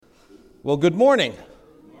Well, good morning.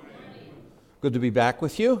 Good to be back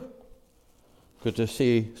with you. Good to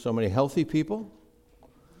see so many healthy people.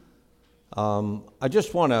 I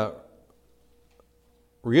just want to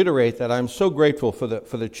reiterate that I'm so grateful for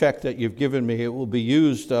the check that you've given me. It will be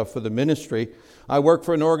used for the ministry. I work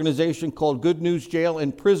for an organization called Good News Jail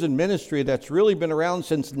and Prison Ministry that's really been around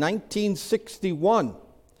since 1961.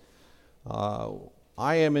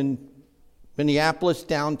 I am in Minneapolis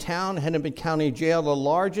downtown, Hennepin County Jail, the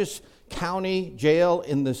largest county jail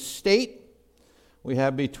in the state. We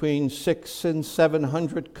have between 600 and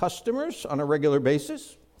 700 customers on a regular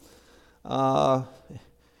basis. It's a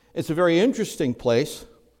very interesting place.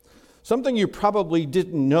 Something you probably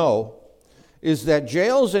didn't know is that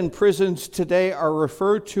jails and prisons today are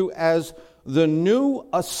referred to as the new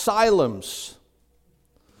asylums.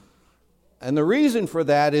 And the reason for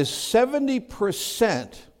that is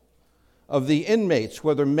 70% of the inmates,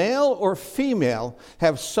 whether male or female,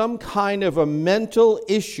 have some kind of a mental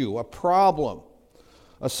issue, a problem,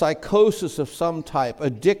 a psychosis of some type,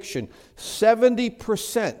 addiction.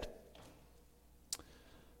 70%.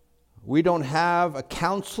 We don't have a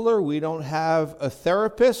counselor. We don't have a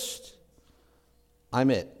therapist.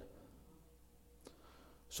 I'm it.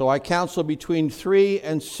 So I counsel between 3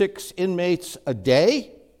 and 6 inmates a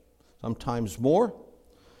day, sometimes more.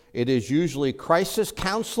 It is usually crisis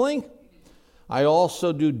counseling. I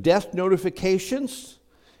also do death notifications,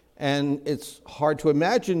 and it's hard to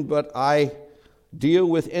imagine, but I deal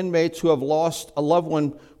with inmates who have lost a loved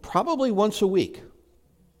one probably once a week.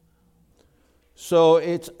 So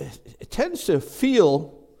it tends to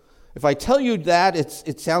feel, if I tell you that,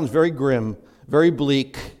 it sounds very grim, very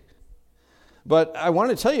bleak. But I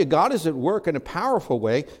want to tell you, God is at work in a powerful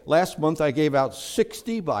way. Last month I gave out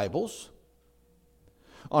 60 Bibles.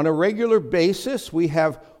 On a regular basis, we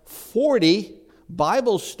have 40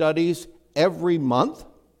 Bible studies every month.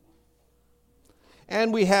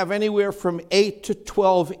 And we have anywhere from 8 to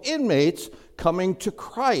 12 inmates coming to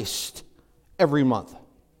Christ every month.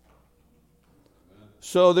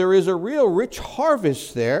 So there is a real rich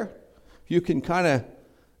harvest there. You can kind of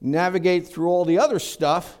navigate through all the other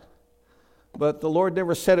stuff, but the Lord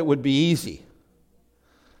never said it would be easy.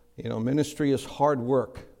 You know, ministry is hard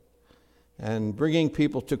work. And bringing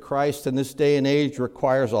people to Christ in this day and age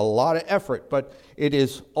requires a lot of effort, but it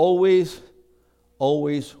is always,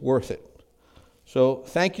 always worth it. So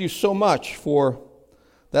thank you so much for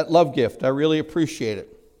that love gift. I really appreciate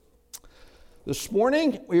it. This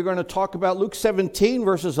morning, we're going to talk about Luke 17,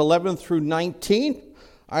 verses 11 through 19.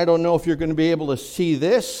 I don't know if you're going to be able to see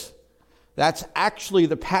this. That's actually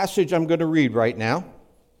the passage I'm going to read right now.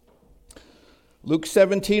 Luke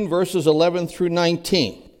 17, verses 11 through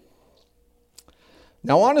 19.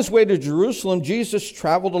 Now on his way to Jerusalem, Jesus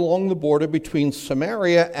traveled along the border between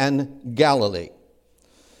Samaria and Galilee.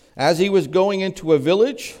 As he was going into a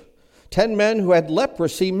village, 10 men who had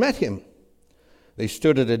leprosy met him. They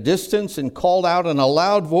stood at a distance and called out in a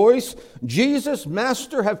loud voice, "Jesus,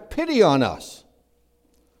 Master, have pity on us."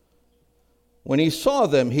 When he saw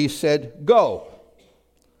them, he said, "Go,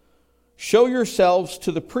 show yourselves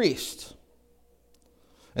to the priest."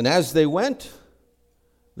 And as they went,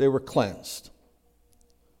 they were cleansed.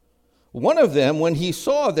 One of them, when he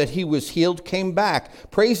saw that he was healed, came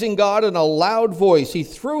back, praising God in a loud voice. He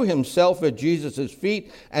threw himself at Jesus'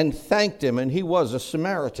 feet and thanked him, and he was a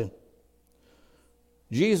Samaritan.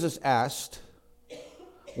 Jesus asked,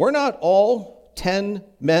 "Were not all 10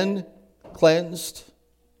 men cleansed?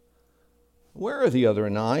 Where are the other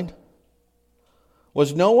 9?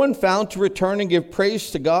 Was no one found to return and give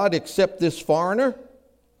praise to God except this foreigner?"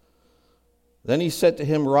 Then he said to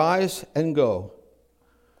him, "Rise and go.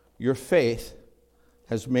 Your faith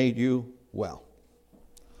has made you well."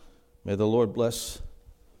 May the Lord bless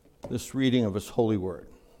this reading of his holy word.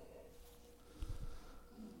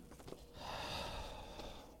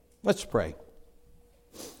 Let's pray.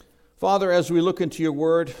 Father, as we look into your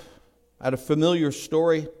word at a familiar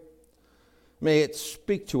story, may it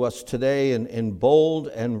speak to us today in bold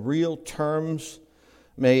and real terms.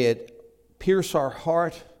 May it pierce our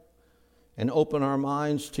heart and open our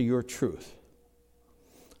minds to your truth.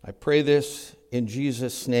 I pray this in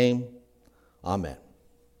Jesus' name. Amen.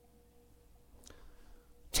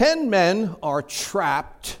 10 men are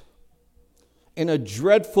trapped in a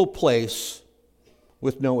dreadful place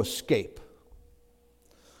with no escape.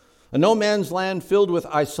 A no man's land filled with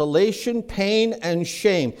isolation, pain, and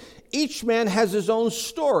shame. Each man has his own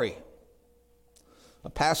story. A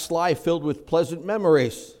past life filled with pleasant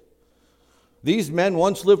memories. These men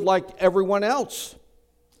once lived like everyone else,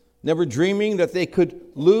 never dreaming that they could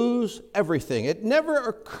lose everything. It never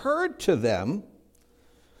occurred to them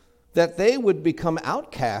that they would become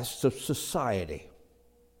outcasts of society,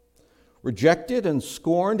 rejected and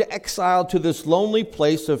scorned, exiled to this lonely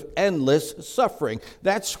place of endless suffering.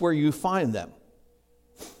 That's where you find them.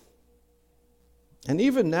 And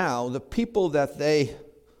even now, the people that they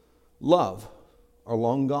love are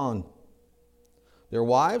long gone. Their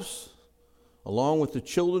wives, along with the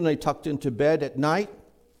children they tucked into bed at night,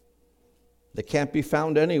 they can't be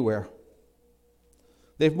found anywhere.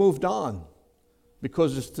 They've moved on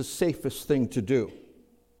because it's the safest thing to do.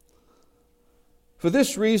 For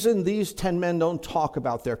this reason, these 10 men don't talk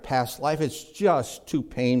about their past life. It's just too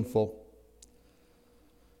painful.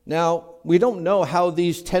 Now, we don't know how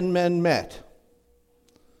these 10 men met.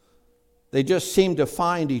 They just seem to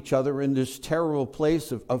find each other in this terrible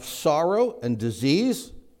place of sorrow and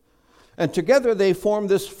disease. And together they form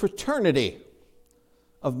this fraternity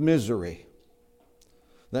of misery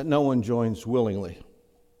that no one joins willingly.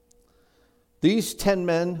 These 10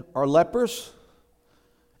 men are lepers,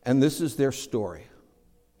 and this is their story.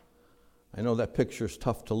 I know that picture is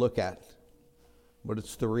tough to look at, but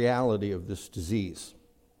it's the reality of this disease.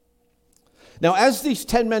 Now, as these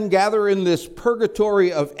 10 men gather in this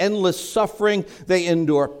purgatory of endless suffering, they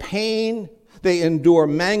endure pain, they endure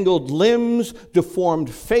mangled limbs,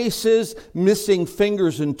 deformed faces, missing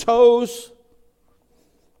fingers and toes,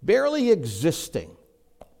 barely existing.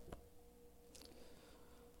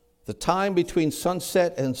 The time between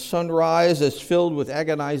sunset and sunrise is filled with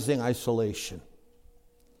agonizing isolation.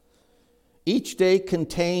 Each day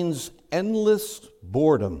contains endless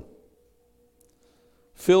boredom,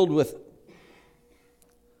 filled with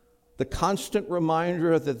the constant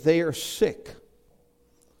reminder that they are sick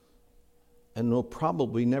and will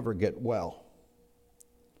probably never get well.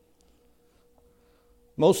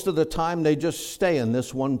 Most of the time, they just stay in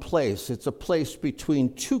this one place. It's a place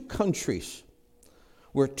between two countries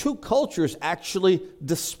where two cultures actually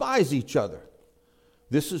despise each other.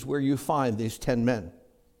 This is where you find these 10 men.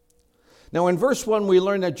 Now, in verse 1, we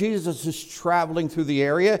learn that Jesus is traveling through the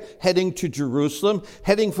area, heading to Jerusalem,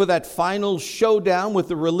 heading for that final showdown with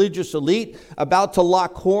the religious elite, about to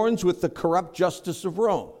lock horns with the corrupt justice of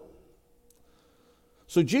Rome.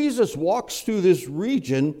 So Jesus walks through this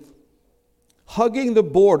region, hugging the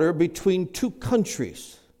border between two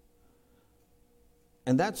countries.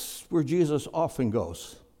 And that's where Jesus often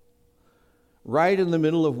goes, right in the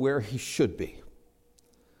middle of where he should be,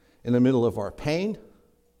 in the middle of our pain,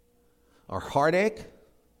 our heartache,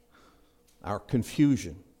 our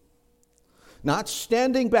confusion. Not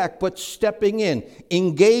standing back, but stepping in,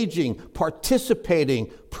 engaging, participating,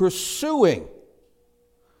 pursuing,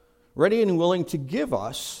 ready and willing to give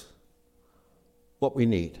us what we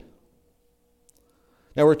need.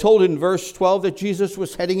 Now, we're told in verse 12 that Jesus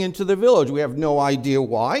was heading into the village. We have no idea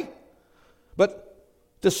why. But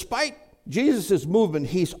despite Jesus' movement,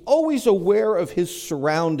 he's always aware of his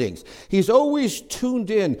surroundings. He's always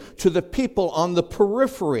tuned in to the people on the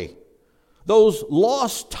periphery, those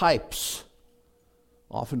lost types,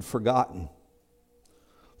 often forgotten,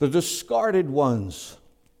 the discarded ones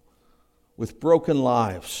with broken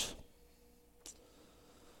lives.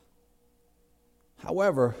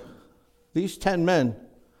 However, these 10 men,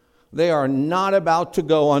 they are not about to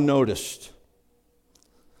go unnoticed.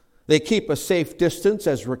 They keep a safe distance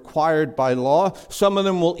as required by law. Some of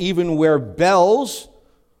them will even wear bells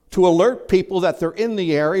to alert people that they're in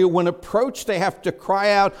the area. When approached, they have to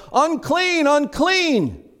cry out, "Unclean,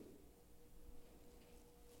 unclean!"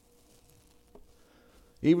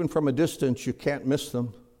 Even from a distance, you can't miss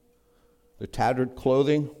them. The tattered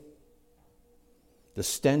clothing, the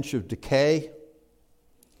stench of decay,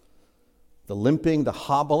 the limping, the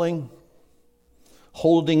hobbling,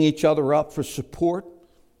 holding each other up for support.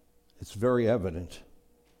 It's very evident.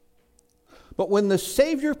 But when the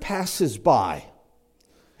Savior passes by,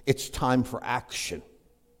 it's time for action.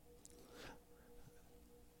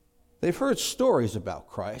 They've heard stories about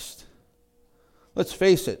Christ. Let's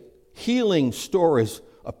face it, healing stories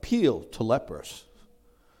appeal to lepers.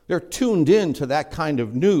 They're tuned in to that kind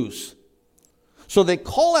of news. So they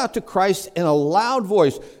call out to Christ in a loud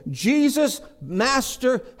voice, "Jesus,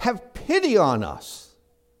 Master, have pity on us."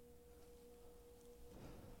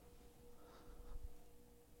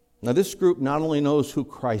 Now, this group not only knows who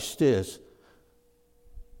Christ is,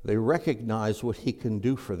 they recognize what he can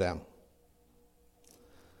do for them.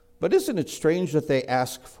 But isn't it strange that they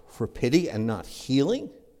ask for pity and not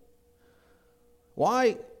healing?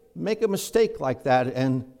 Why make a mistake like that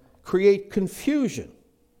and create confusion?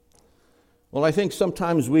 Well, I think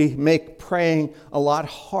sometimes we make praying a lot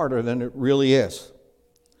harder than it really is.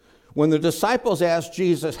 When the disciples asked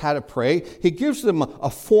Jesus how to pray, he gives them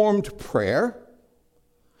a formed prayer.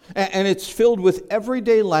 And it's filled with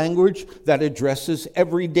everyday language that addresses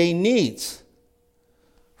everyday needs.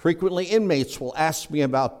 Frequently, inmates will ask me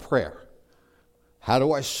about prayer. How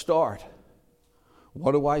do I start?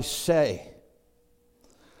 What do I say?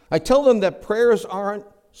 I tell them that prayers aren't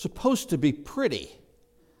supposed to be pretty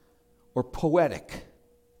or poetic.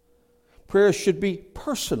 Prayers should be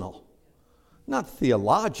personal, not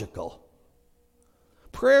theological.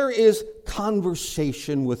 Prayer is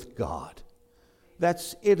conversation with God.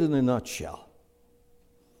 That's it in a nutshell.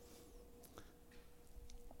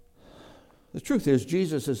 The truth is,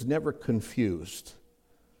 Jesus is never confused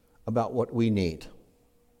about what we need.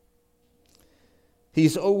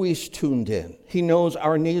 He's always tuned in. He knows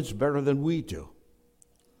our needs better than we do.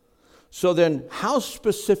 So then, how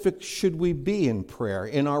specific should we be in prayer,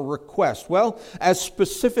 in our request? Well, as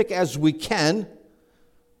specific as we can.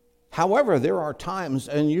 However, there are times,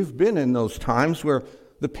 and you've been in those times, where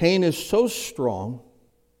the pain is so strong,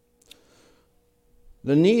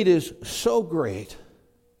 the need is so great,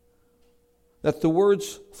 that the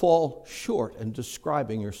words fall short in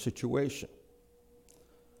describing your situation.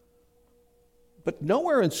 But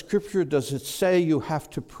nowhere in Scripture does it say you have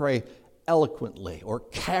to pray eloquently or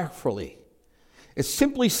carefully. It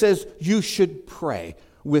simply says you should pray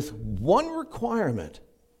with one requirement.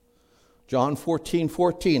 John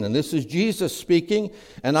 14:14, and this is Jesus speaking,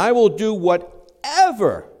 "And I will do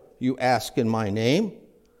whatever you ask in my name,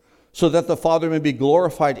 so that the Father may be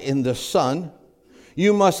glorified in the Son.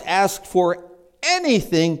 You must ask for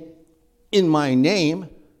anything in my name,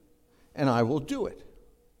 and I will do it."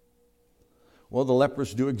 Well, the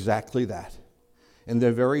lepers do exactly that. In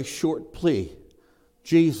their very short plea,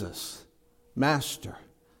 "Jesus, Master,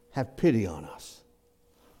 have pity on us."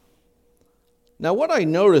 Now, what I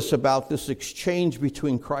notice about this exchange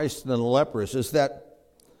between Christ and the lepers is that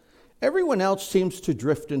everyone else seems to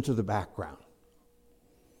drift into the background.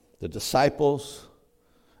 The disciples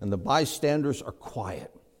and the bystanders are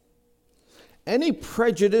quiet. Any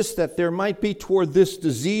prejudice that there might be toward this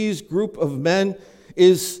diseased group of men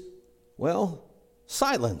is, well,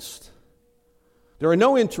 silenced. There are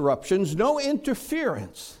no interruptions, no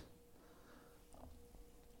interference.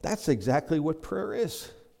 That's exactly what prayer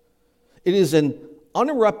is. It is an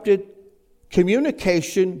uninterrupted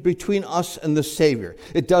communication between us and the Savior.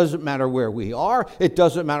 It doesn't matter where we are. It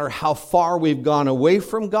doesn't matter how far we've gone away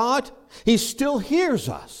from God. He still hears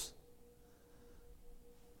us.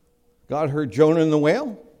 God heard Jonah in the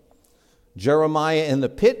whale, Jeremiah in the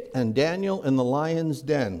pit, and Daniel in the lion's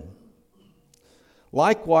den.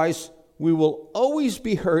 Likewise, we will always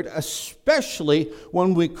be heard, especially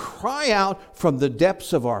when we cry out from the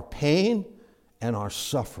depths of our pain and our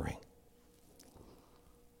suffering.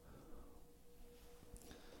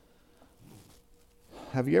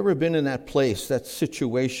 Have you ever been in that place, that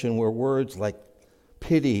situation where words like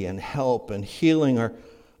pity and help and healing are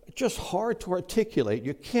just hard to articulate?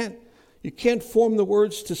 You can't form the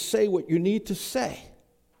words to say what you need to say.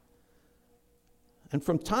 And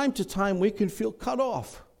from time to time, we can feel cut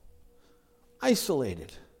off,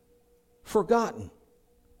 isolated, forgotten,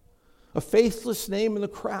 a faithless name in the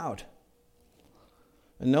crowd,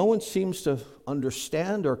 and no one seems to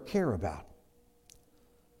understand or care about.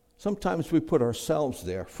 Sometimes we put ourselves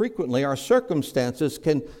there. Frequently, our circumstances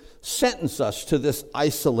can sentence us to this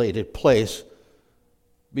isolated place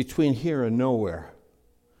between here and nowhere.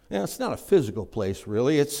 Now, it's not a physical place,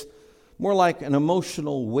 really. It's more like an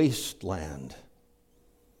emotional wasteland.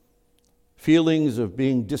 Feelings of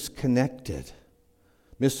being disconnected,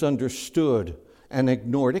 misunderstood, and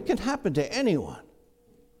ignored. It can happen to anyone.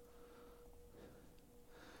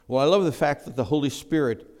 Well, I love the fact that the Holy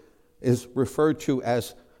Spirit is referred to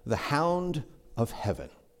as the Hound of Heaven.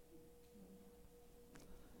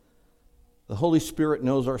 The Holy Spirit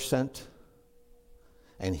knows our scent,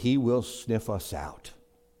 and He will sniff us out.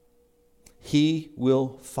 He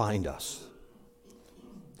will find us.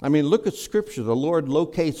 I mean, look at Scripture. The Lord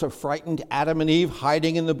locates a frightened Adam and Eve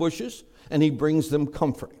hiding in the bushes, and He brings them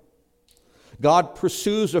comfort. God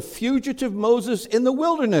pursues a fugitive Moses in the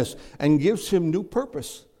wilderness and gives him new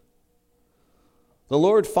purpose. The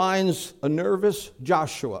Lord finds a nervous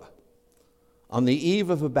Joshua on the eve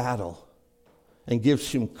of a battle and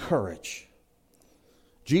gives him courage.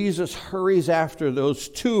 Jesus hurries after those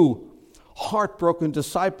two heartbroken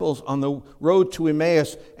disciples on the road to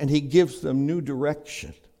Emmaus, and He gives them new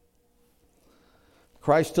direction.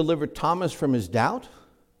 Christ delivered Thomas from his doubt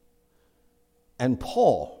and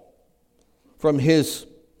Paul from his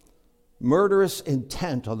murderous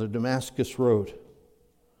intent on the Damascus road.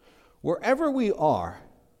 Wherever we are,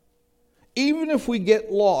 even if we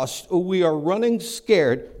get lost or we are running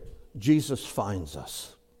scared, Jesus finds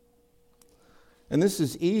us. And this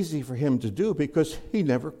is easy for him to do because he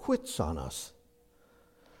never quits on us.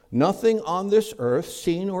 Nothing on this earth,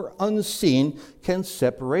 seen or unseen, can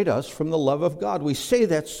separate us from the love of God. We say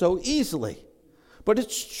that so easily, but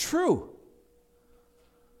it's true.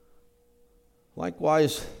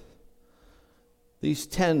 Likewise, these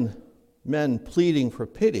 10 men pleading for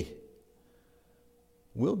pity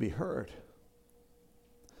will be heard.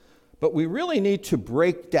 But we really need to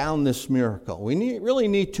break down this miracle. We really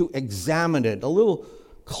need to examine it a little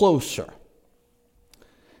closer.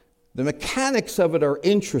 The mechanics of it are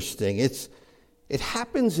interesting. It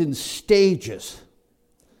happens in stages.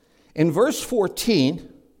 In verse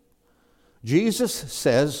 14, Jesus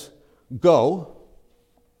says, "Go,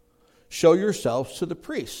 show yourselves to the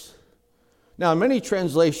priests." Now, in many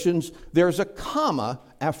translations, there's a comma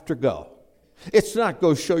after go. It's not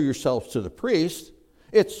 "go show yourselves to the priest."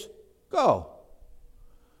 It's "go,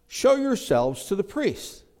 show yourselves to the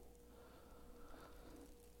priest."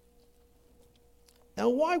 Now,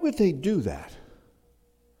 why would they do that,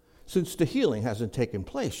 since the healing hasn't taken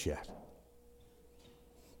place yet?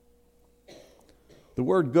 The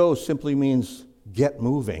word "go" simply means get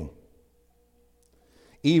moving,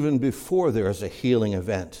 even before there is a healing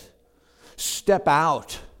event. Step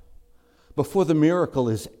out before the miracle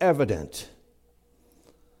is evident.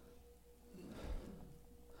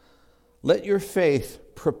 Let your faith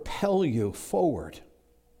propel you forward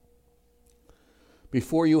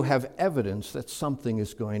before you have evidence that something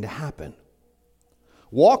is going to happen.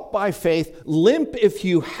 Walk by faith, limp if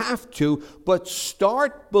you have to, but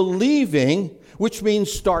start believing, which means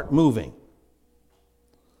start moving.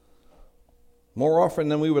 More often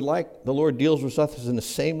than we would like, the Lord deals with us in the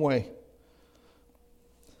same way.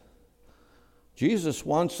 Jesus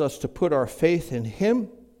wants us to put our faith in Him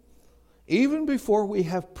even before we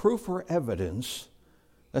have proof or evidence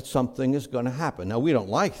that something is going to happen. Now, we don't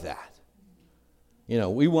like that.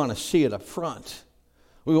 We want to see it up front.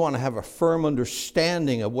 We want to have a firm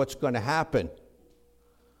understanding of what's going to happen.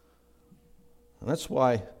 And that's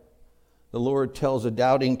why the Lord tells a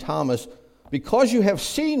doubting Thomas, "Because you have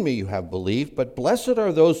seen me, you have believed, but blessed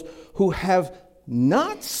are those who have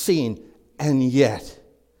not seen and yet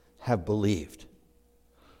have believed."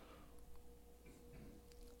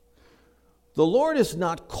 The Lord is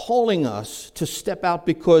not calling us to step out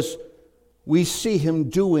because we see Him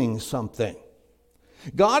doing something.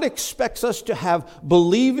 God expects us to have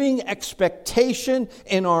believing expectation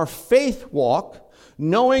in our faith walk,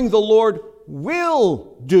 knowing the Lord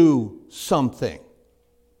will do something.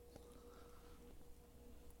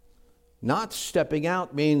 Not stepping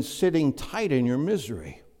out means sitting tight in your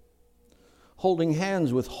misery, holding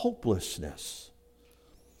hands with hopelessness.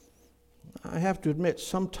 I have to admit,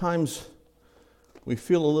 sometimes we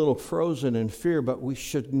feel a little frozen in fear, but we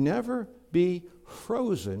should never be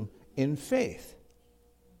frozen in faith.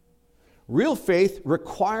 Real faith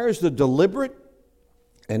requires the deliberate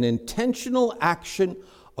and intentional action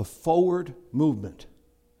of forward movement.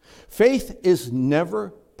 Faith is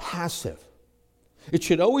never passive. It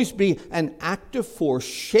should always be an active force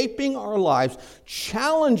shaping our lives,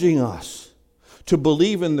 challenging us to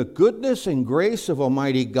believe in the goodness and grace of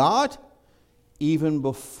Almighty God even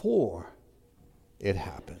before it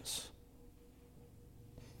happens.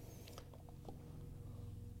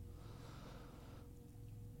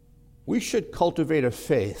 We should cultivate a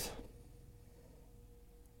faith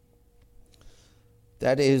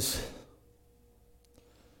that is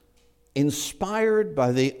inspired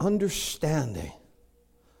by the understanding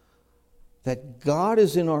that God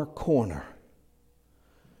is in our corner.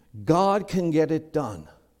 God can get it done.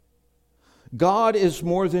 God is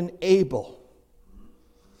more than able.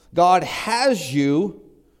 God has you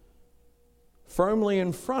firmly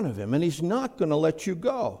in front of Him, and He's not going to let you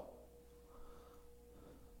go.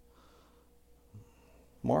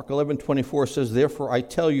 Mark 11:24 says, "Therefore I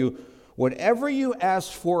tell you, whatever you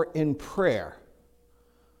ask for in prayer,"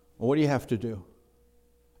 well, what do you have to do?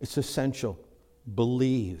 It's essential.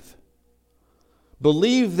 Believe.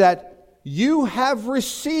 Believe that you have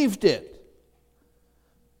received it,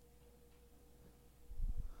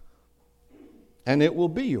 and it will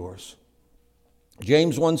be yours.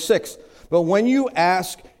 James 1:6, "But when you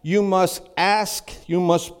ask, you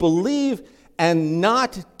must believe and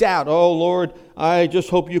not doubt." "Oh, Lord, I just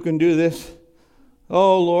hope you can do this.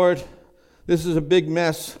 Oh, Lord, this is a big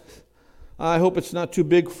mess. I hope it's not too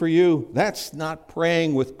big for you." That's not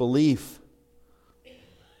praying with belief.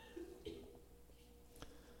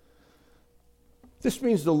 This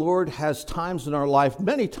means the Lord has times in our life,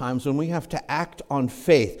 many times, when we have to act on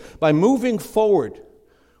faith by moving forward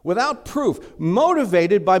without proof,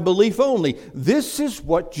 motivated by belief only. This is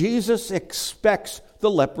what Jesus expects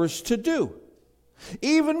the lepers to do.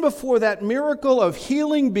 Even before that miracle of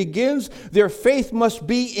healing begins, their faith must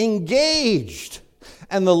be engaged.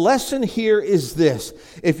 And the lesson here is this: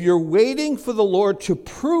 if you're waiting for the Lord to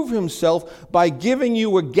prove himself by giving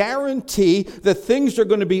you a guarantee that things are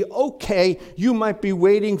going to be okay, you might be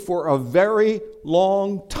waiting for a very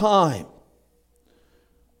long time.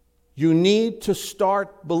 You need to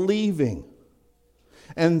start believing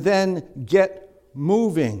and then get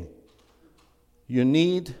moving. You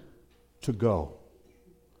need to go.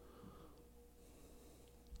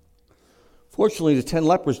 Fortunately, the 10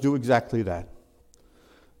 lepers do exactly that.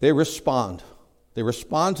 They respond. They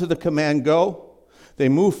respond to the command, go. They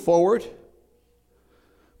move forward.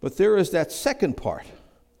 But there is that second part.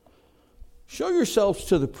 Show yourselves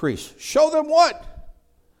to the priest. Show them what?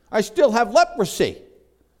 I still have leprosy.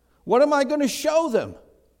 What am I going to show them?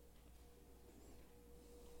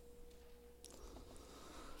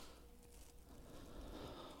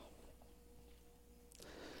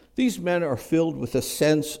 These men are filled with a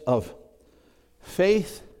sense of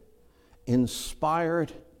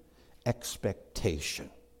faith-inspired expectation.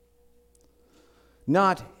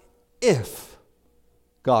 Not if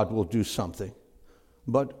God will do something,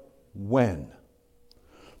 but when.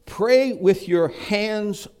 Pray with your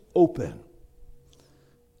hands open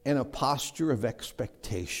in a posture of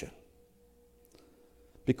expectation.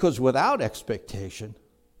 Because without expectation,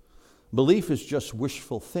 belief is just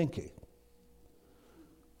wishful thinking.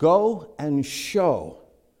 Go and show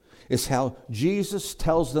is how Jesus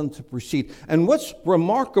tells them to proceed. And what's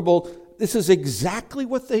remarkable, this is exactly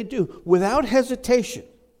what they do, without hesitation.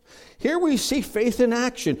 Here we see faith in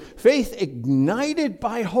action, faith ignited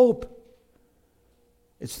by hope.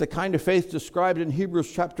 It's the kind of faith described in Hebrews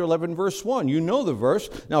chapter 11, verse 1. You know the verse.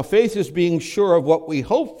 Now, faith is being sure of what we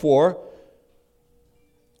hope for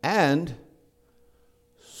and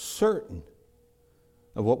certain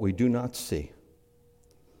of what we do not see.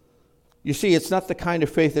 You see, it's not the kind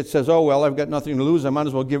of faith that says, oh, well, I've got nothing to lose, I might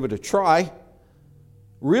as well give it a try.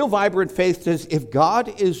 Real vibrant faith says, if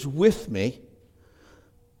God is with me,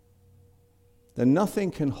 then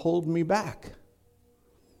nothing can hold me back.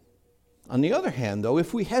 On the other hand, though,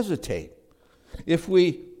 if we hesitate, if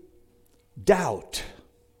we doubt,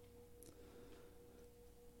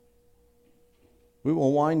 we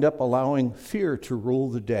will wind up allowing fear to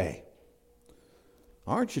rule the day.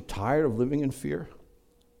 Aren't you tired of living in fear?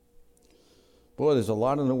 Boy, there's a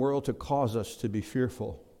lot in the world to cause us to be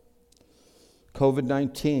fearful.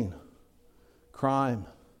 COVID-19, crime,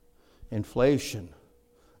 inflation,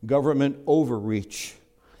 government overreach,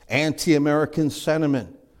 anti-American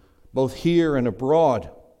sentiment, both here and abroad.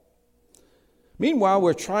 Meanwhile,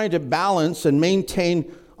 we're trying to balance and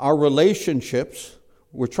maintain our relationships.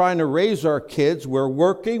 We're trying to raise our kids. We're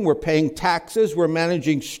working. We're paying taxes. We're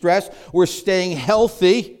managing stress. We're staying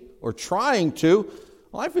healthy, or trying to.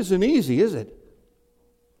 Life isn't easy, is it?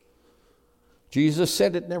 Jesus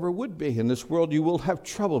said it never would be. In this world you will have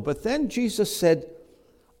trouble. But then Jesus said,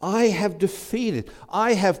 I have defeated.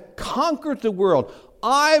 I have conquered the world.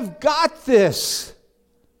 I've got this,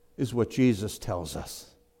 is what Jesus tells us.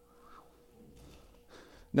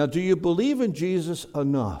 Now, do you believe in Jesus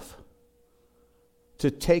enough to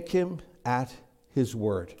take him at his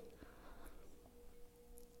word?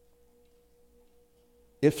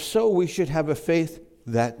 If so, we should have a faith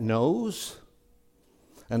that knows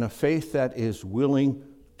and a faith that is willing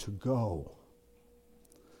to go.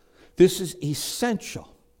 This is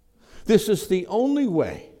essential. This is the only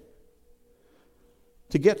way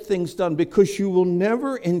to get things done, because you will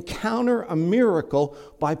never encounter a miracle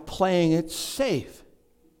by playing it safe.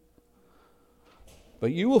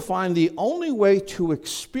 But you will find the only way to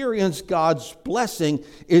experience God's blessing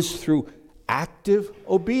is through active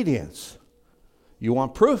obedience. You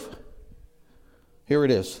want proof? Here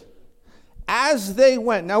it is. As they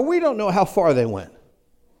went, now we don't know how far they went.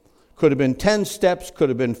 Could have been 10 steps, could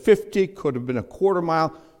have been 50, could have been a quarter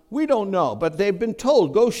mile. We don't know, but they've been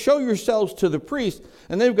told, go show yourselves to the priest,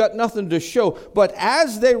 and they've got nothing to show. But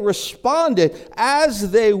as they responded,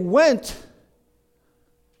 as they went,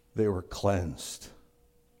 they were cleansed.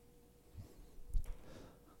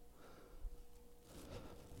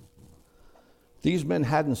 These men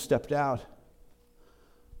hadn't stepped out,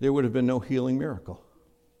 there would have been no healing miracle.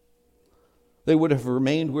 They would have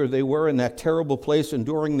remained where they were in that terrible place,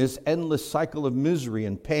 enduring this endless cycle of misery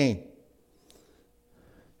and pain.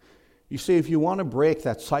 You see, if you want to break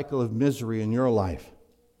that cycle of misery in your life,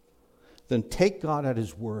 then take God at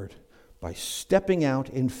his word by stepping out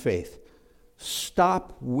in faith.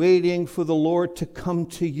 Stop waiting for the Lord to come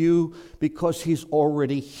to you because he's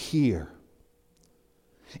already here.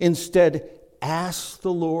 Instead, ask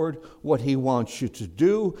the Lord what he wants you to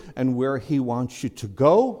do and where he wants you to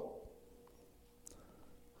go,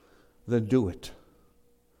 then do it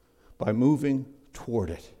by moving toward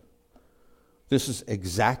it. This is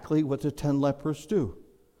exactly what the 10 lepers do.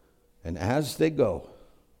 And as they go,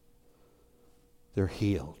 they're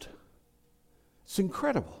healed. It's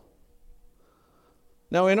incredible.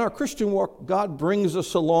 Now, in our Christian walk, God brings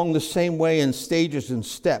us along the same way in stages and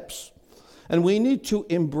steps. And we need to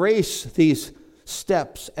embrace these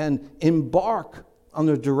steps and embark on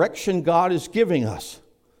the direction God is giving us.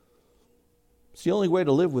 It's the only way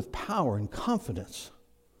to live with power and confidence.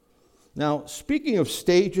 Now, speaking of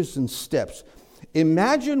stages and steps,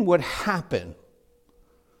 imagine what happened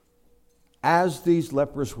as these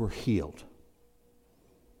lepers were healed.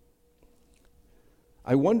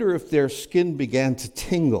 I wonder if their skin began to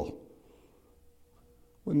tingle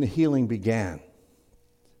when the healing began.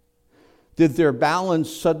 Did their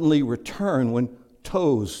balance suddenly return when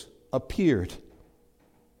toes appeared?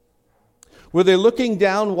 Were they looking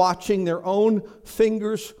down, watching their own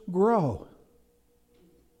fingers grow?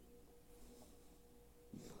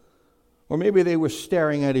 Or maybe they were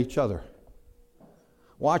staring at each other,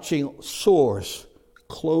 watching sores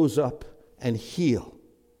close up and heal.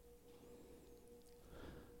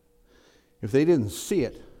 If they didn't see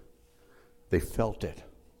it, they felt it.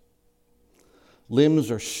 Limbs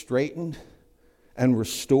are straightened and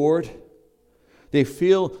restored. They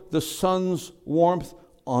feel the sun's warmth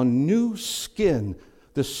on new skin.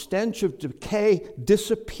 The stench of decay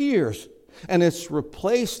disappears, and it's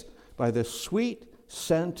replaced by the sweet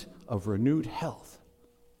scent of renewed health.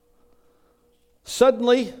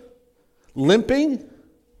 Suddenly, limping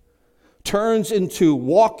turns into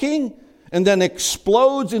walking and then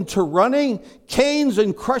explodes into running. Canes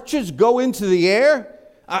and crutches go into the air.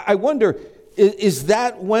 I wonder, is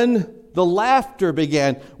that when the laughter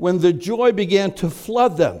began, when the joy began to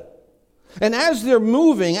flood them? And as they're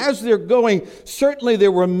moving, as they're going, certainly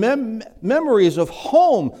there were memories of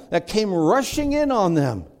home that came rushing in on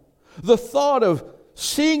them. The thought of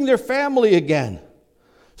seeing their family again,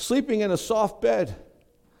 sleeping in a soft bed,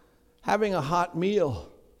 having a hot meal.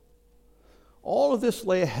 All of this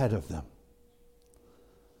lay ahead of them.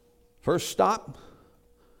 First stop,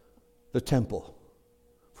 the temple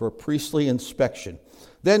for a priestly inspection.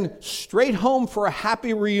 Then straight home for a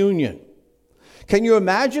happy reunion. Can you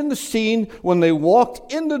imagine the scene when they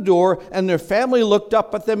walked in the door and their family looked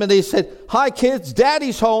up at them and they said, "Hi kids,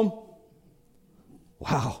 Daddy's home."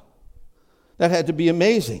 Wow, that had to be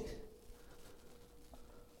amazing.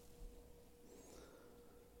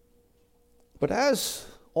 But as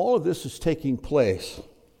all of this is taking place,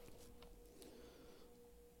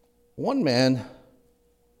 one man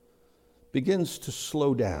begins to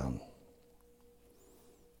slow down.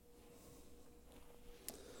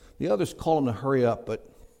 The others call him to hurry up, but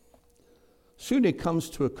soon he comes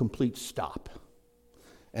to a complete stop,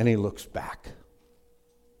 and he looks back.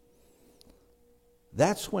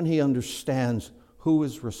 That's when he understands who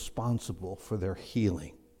is responsible for their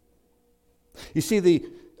healing. You see, the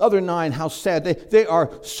other 9, how sad. They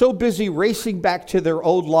are so busy racing back to their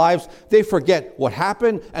old lives, they forget what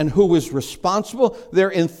happened and who was responsible. Their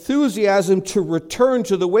enthusiasm to return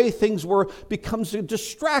to the way things were becomes a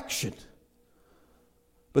distraction.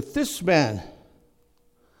 But this man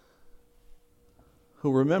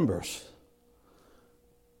who remembers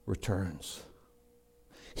returns.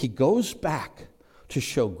 He goes back to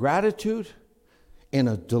show gratitude in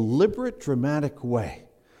a deliberate, dramatic way.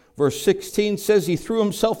 Verse 16 says he threw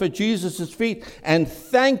himself at Jesus' feet and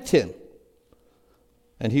thanked him.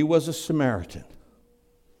 And he was a Samaritan.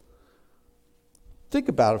 Think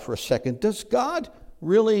about it for a second. Does God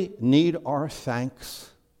really need our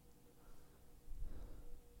thanks?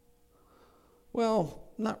 Well,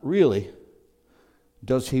 not really.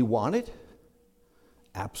 Does he want it?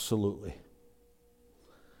 Absolutely.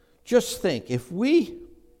 Just think, if we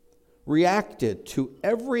reacted to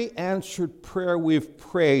every answered prayer we've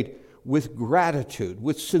prayed with gratitude,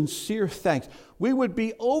 with sincere thanks, we would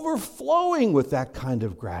be overflowing with that kind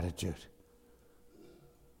of gratitude.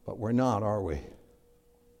 But we're not, are we?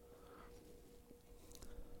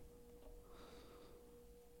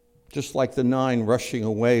 Just like the 9 rushing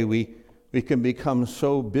away, we can become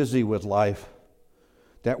so busy with life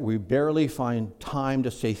that we barely find time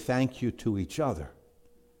to say thank you to each other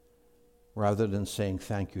rather than saying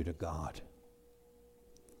thank you to God.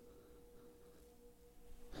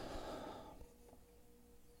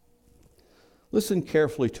 Listen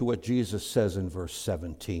carefully to what Jesus says in verse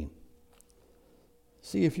 17.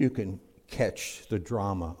 See if you can catch the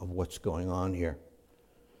drama of what's going on here.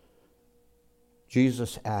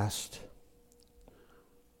 Jesus asked,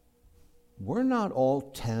 were not all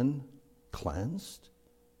 10 cleansed?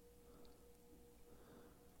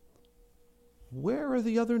 Where are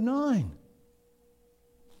the other 9?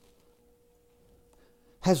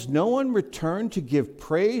 Has no one returned to give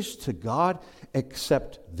praise to God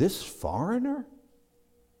except this foreigner?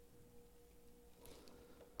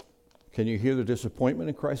 Can you hear the disappointment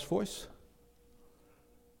in Christ's voice?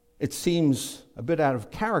 It seems a bit out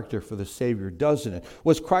of character for the Savior, doesn't it?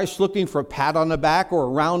 Was Christ looking for a pat on the back or a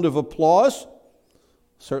round of applause?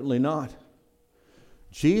 Certainly not.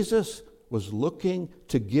 Jesus was looking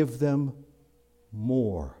to give them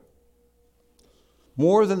more.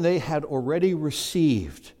 More than they had already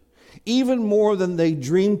received. Even more than they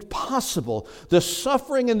dreamed possible. The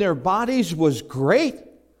suffering in their bodies was great,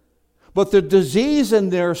 but the disease in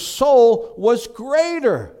their soul was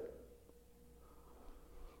greater.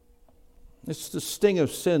 It's the sting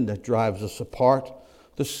of sin that drives us apart,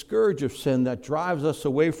 the scourge of sin that drives us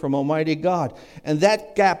away from Almighty God. And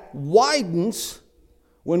that gap widens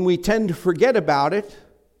when we tend to forget about it,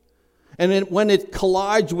 and when it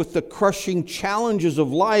collides with the crushing challenges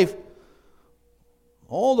of life.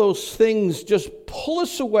 All those things just pull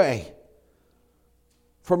us away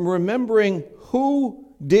from remembering who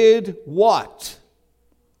did what.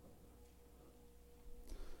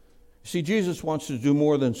 See, Jesus wants to do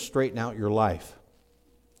more than straighten out your life.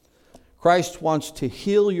 Christ wants to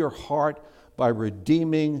heal your heart by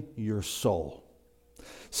redeeming your soul.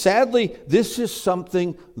 Sadly, this is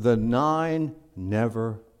something the 9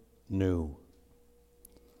 never knew.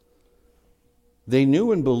 They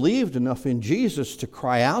knew and believed enough in Jesus to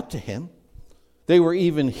cry out to him. They were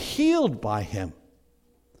even healed by him.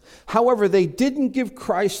 However, they didn't give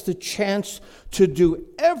Christ the chance to do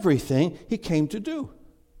everything he came to do.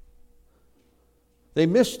 They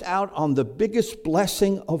missed out on the biggest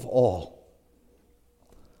blessing of all.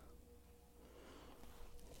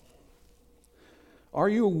 Are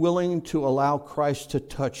you willing to allow Christ to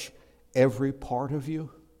touch every part of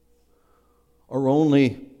you? Or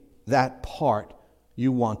only that part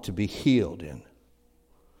you want to be healed in?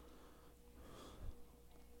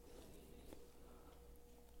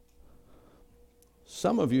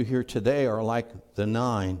 Some of you here today are like the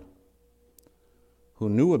 9 who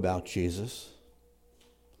knew about Jesus,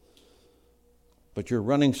 but you're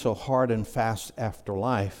running so hard and fast after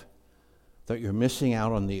life that you're missing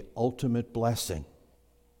out on the ultimate blessing.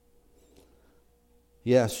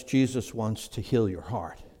 Yes, Jesus wants to heal your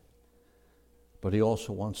heart, but he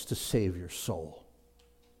also wants to save your soul.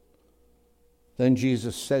 Then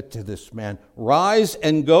Jesus said to this man, "Rise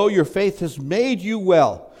and go, your faith has made you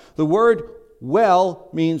well." The word well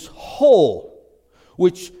means whole,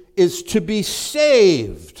 which is to be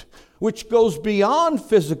saved, which goes beyond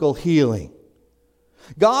physical healing.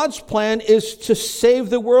 God's plan is to save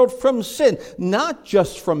the world from sin, not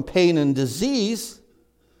just from pain and disease.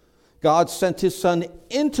 God sent his Son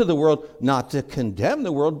into the world not to condemn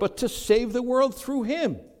the world, but to save the world through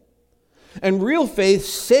him. And real faith,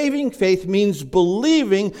 saving faith, means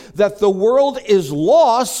believing that the world is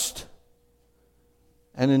lost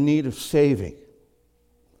and in need of saving.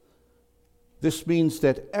 This means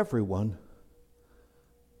that everyone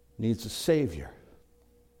needs a Savior.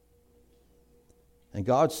 And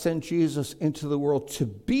God sent Jesus into the world to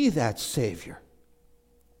be that Savior.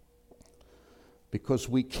 Because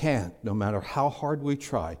we can't, no matter how hard we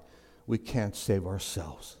try, we can't save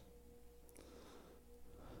ourselves.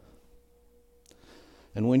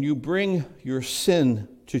 And when you bring your sin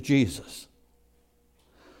to Jesus,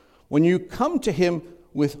 when you come to him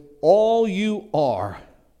with all you are,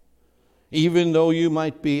 even though you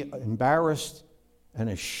might be embarrassed and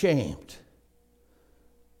ashamed,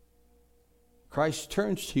 Christ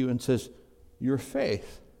turns to you and says, "Your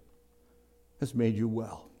faith has made you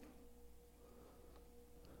well."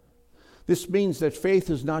 This means that faith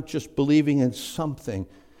is not just believing in something.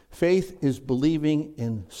 Faith is believing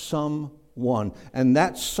in someone, and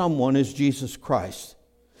that someone is Jesus Christ.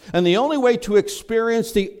 And the only way to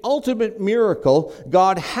experience the ultimate miracle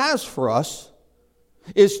God has for us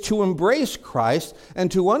is to embrace Christ and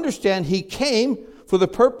to understand he came for the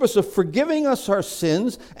purpose of forgiving us our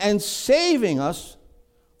sins and saving us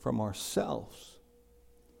from ourselves.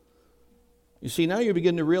 You see, now you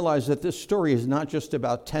begin to realize that this story is not just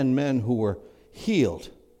about 10 men who were healed.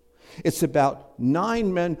 It's about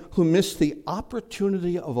 9 men who missed the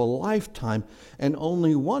opportunity of a lifetime and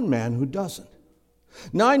only 1 man who doesn't.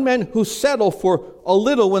 9 men who settle for a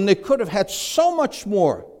little when they could have had so much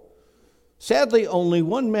more. Sadly, only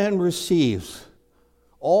 1 man receives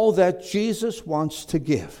all that Jesus wants to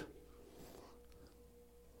give.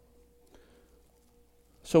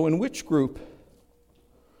 So in which group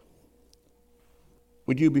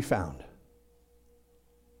would you be found?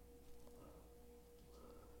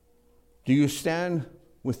 Do you stand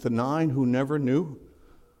with the 9 who never knew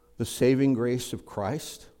the saving grace of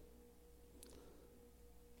Christ?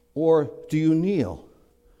 Or do you kneel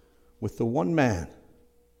with the one man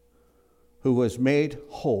who was made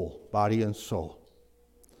whole, body and soul?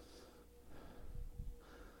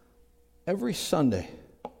 Every Sunday,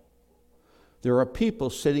 there are people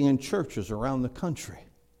sitting in churches around the country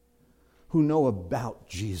who know about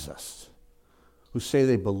Jesus, who say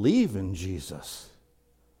they believe in Jesus,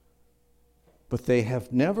 but they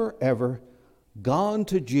have never, ever gone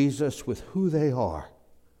to Jesus with who they are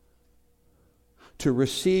to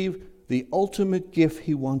receive the ultimate gift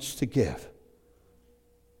he wants to give.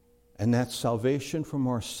 And that's salvation from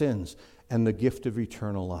our sins and the gift of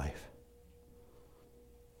eternal life.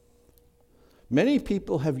 Many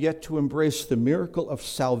people have yet to embrace the miracle of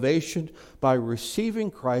salvation by receiving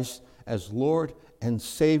Christ as Lord and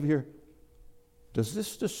Savior. Does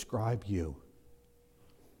this describe you?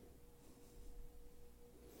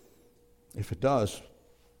 If it does,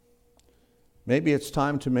 maybe it's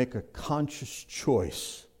time to make a conscious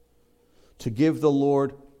choice to give the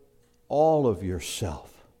Lord all of yourself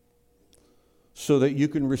so that you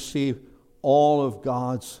can receive all of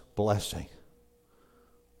God's blessing.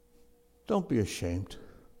 Don't be ashamed.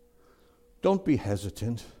 Don't be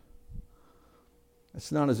hesitant.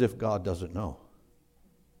 It's not as if God doesn't know.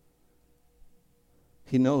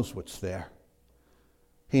 He knows what's there.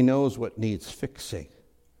 He knows what needs fixing.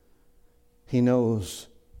 He knows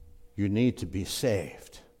you need to be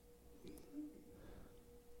saved.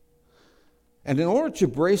 And in order to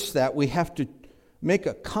embrace that, we have to make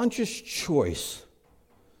a conscious choice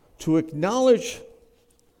to acknowledge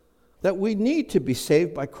that we need to be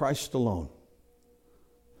saved by Christ alone.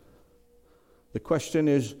 The question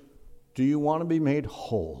is, do you want to be made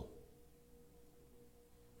whole?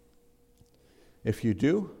 If you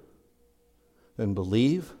do, then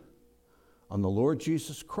believe on the Lord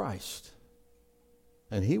Jesus Christ,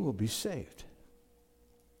 and he will be saved.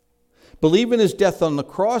 Believe in his death on the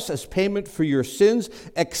cross as payment for your sins.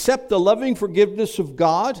 Accept the loving forgiveness of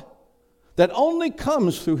God that only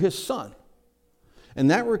comes through his Son.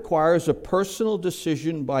 And that requires a personal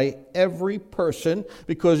decision by every person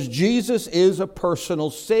because Jesus is a personal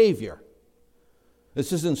Savior.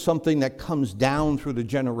 This isn't something that comes down through the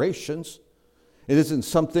generations. It isn't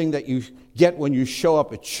something that you get when you show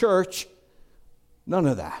up at church. None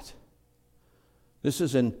of that. This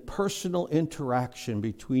is a personal interaction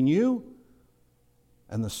between you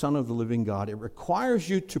and the Son of the living God. It requires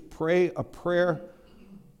you to pray a prayer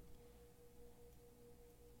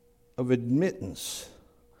of admittance,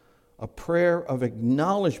 a prayer of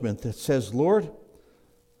acknowledgement that says, Lord,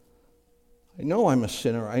 I know I'm a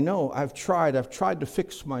sinner. I know I've tried to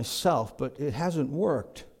fix myself, but it hasn't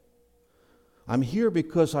worked. I'm here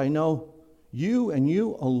because I know you and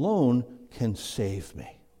you alone can save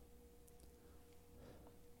me.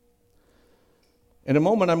 In a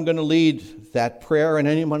moment, I'm going to lead that prayer, and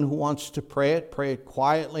anyone who wants to pray it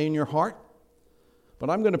quietly in your heart.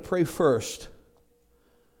 But I'm going to pray first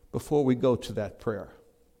before we go to that prayer.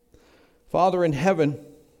 Father in heaven,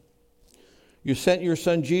 you sent your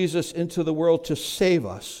Son Jesus into the world to save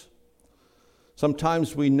us.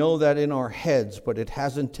 Sometimes we know that in our heads, but it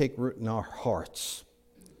hasn't taken root in our hearts.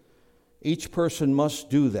 Each person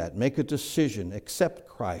must do that, make a decision, accept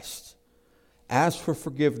Christ, ask for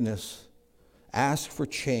forgiveness, ask for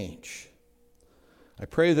change. I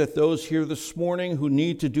pray that those here this morning who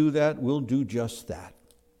need to do that will do just that.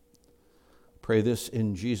 Pray this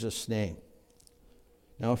in Jesus' name.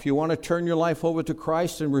 Now, if you want to turn your life over to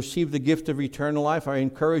Christ and receive the gift of eternal life, I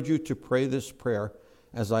encourage you to pray this prayer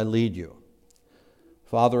as I lead you.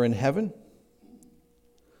 Father in heaven,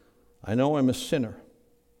 I know I'm a sinner.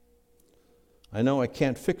 I know I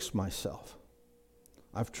can't fix myself.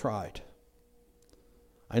 I've tried.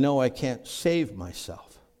 I know I can't save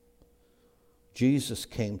myself. Jesus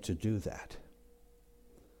came to do that.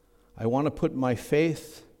 I want to put my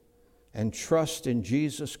faith and trust in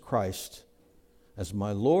Jesus Christ as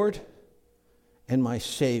my Lord and my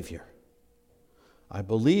Savior. I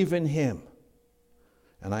believe in him,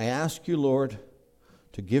 and I ask you, Lord,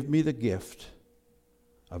 to give me the gift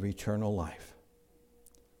of eternal life.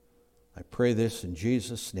 I pray this in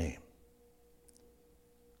Jesus' name.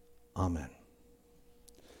 Amen.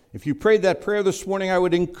 If you prayed that prayer this morning, I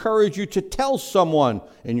would encourage you to tell someone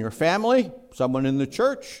in your family, someone in the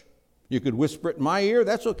church. You could whisper it in my ear,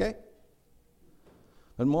 that's okay.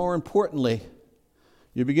 But more importantly,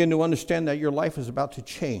 you begin to understand that your life is about to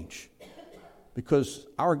change because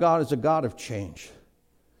our God is a God of change,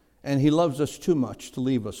 and he loves us too much to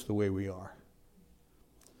leave us the way we are.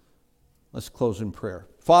 Let's close in prayer.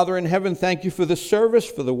 Father in heaven, thank you for the service,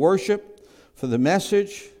 for the worship. for the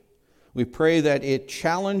message. We pray that it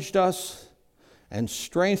challenged us and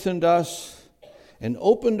strengthened us and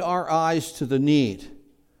opened our eyes to the need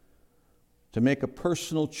to make a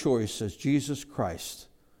personal choice as Jesus Christ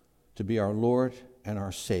to be our Lord and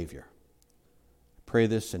our Savior. I pray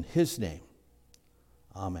this in His name.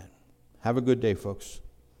 Amen. Have a good day, folks.